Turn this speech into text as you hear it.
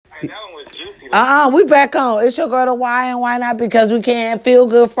We back on. It's your girl to why and why not, because we can't feel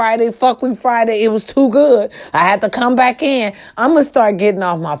good Friday. Fuck we Friday. It was too good. I had to come back in. I'm going to start getting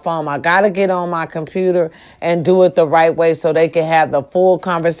off my phone. I got to get on my computer and do it the right way so they can have the full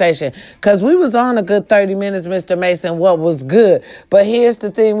conversation. Because we was on a good 30 minutes, Mr. Mason, what was good. But here's the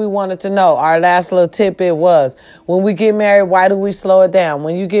thing we wanted to know. Our last little tidbit was, when we get married, why do we slow it down?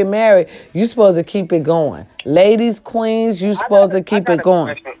 When you get married, you're supposed to keep it going. Ladies, queens, you supposed to keep it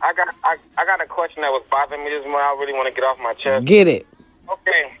going. I got a question that was bothering me this morning. I really want to get off my chest. Get it.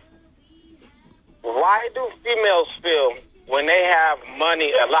 Okay. Why do females feel when they have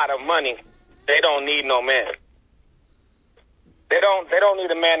money, a lot of money, they don't need no man? They don't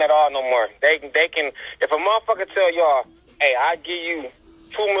need a man at all no more. They can, if a motherfucker tell y'all, hey, I give you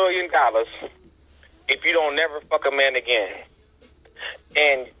 $2 million if you don't never fuck a man again,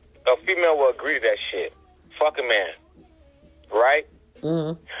 and a female will agree to that shit. Fuck a man, right?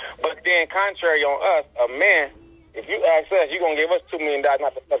 Mm-hmm. But then, contrary on us, a man, if you ask us, you're going to give us $2 million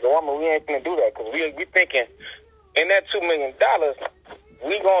not to fuck a woman, we ain't going to do that, because we thinking, in that $2 million,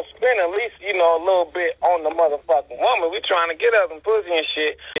 we going to spend at least, a little bit on the motherfucking woman. We trying to get us some pussy and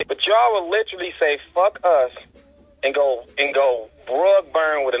shit, but y'all will literally say, fuck us, and go rug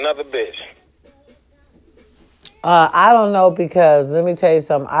burn with another bitch. I don't know, because let me tell you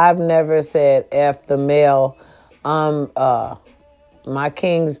something. I've never said F the male, my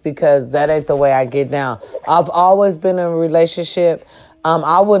kings, because that ain't the way I get down. I've always been in a relationship.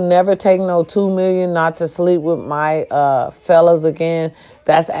 I would never take no $2 million not to sleep with my fellas again.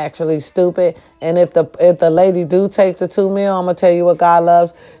 That's actually stupid. And if the lady do take the $2 million, I'm gonna tell you what God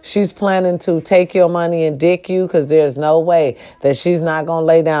loves. She's planning to take your money and dick you, because there's no way that she's not gonna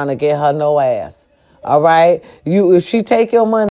lay down and get her no ass. All right, if she take your money.